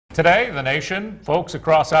Today, the nation, folks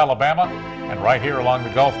across Alabama, and right here along the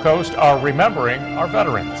Gulf Coast are remembering our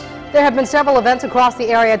veterans. There have been several events across the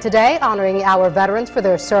area today honoring our veterans for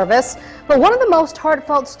their service, but one of the most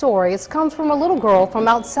heartfelt stories comes from a little girl from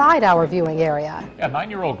outside our viewing area. Yeah,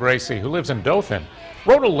 9-year-old Gracie, who lives in Dothan,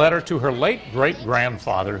 wrote a letter to her late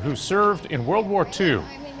great-grandfather who served in World War II.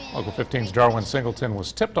 Local 15's Darwin Singleton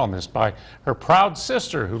was tipped on this by her proud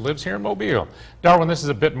sister who lives here in Mobile. Darwin, this is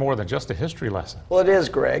a bit more than just a history lesson. Well, it is,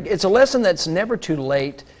 Greg. It's a lesson that's never too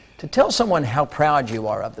late to tell someone how proud you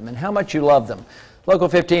are of them and how much you love them. Local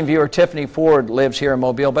 15 viewer Tiffany Ford lives here in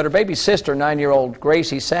Mobile, but her baby sister, 9-year-old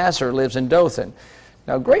Gracie Sasser, lives in Dothan.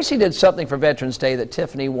 Now, Gracie did something for Veterans Day that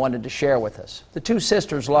Tiffany wanted to share with us. The two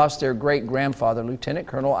sisters lost their great-grandfather, Lieutenant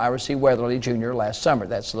Colonel Ira C. Jr., last summer.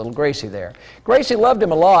 That's little Gracie there. Gracie loved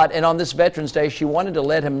him a lot, and on this Veterans Day, she wanted to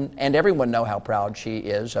let him and everyone know how proud she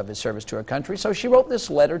is of his service to her country, so she wrote this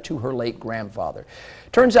letter to her late grandfather.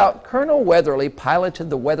 Turns out Colonel Weatherly piloted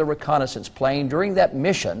the weather reconnaissance plane during that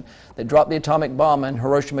mission that dropped the atomic bomb in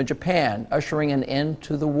Hiroshima, Japan, ushering an end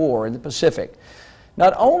to the war in the Pacific.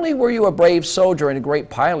 Not only were you a brave soldier and a great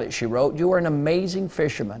pilot, she wrote, you were an amazing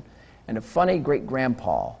fisherman and a funny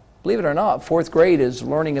great-grandpa. Believe it or not, 4th grade is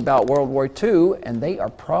learning about World War II, and they are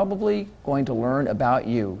probably going to learn about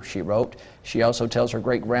you, she wrote. She also tells her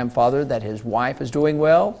great-grandfather that his wife is doing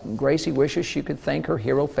well, and Gracie wishes she could thank her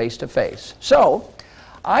hero face-to-face. So,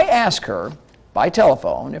 I asked her by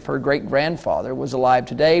telephone if her great-grandfather was alive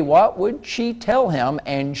today, what would she tell him,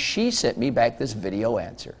 and she sent me back this video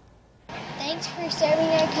answer. Thanks for serving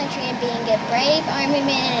our country and being a brave army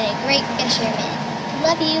man and a great fisherman.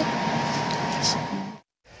 Love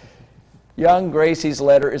you. Young Gracie's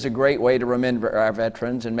letter is a great way to remember our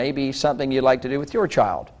veterans and maybe something you'd like to do with your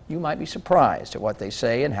child. You might be surprised at what they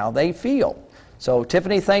say and how they feel. So,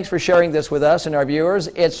 Tiffany, thanks for sharing this with us and our viewers.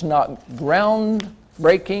 It's not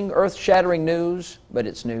groundbreaking, earth-shattering news, but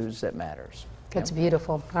it's news that matters. It's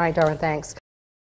beautiful. All right, Darwin, thanks.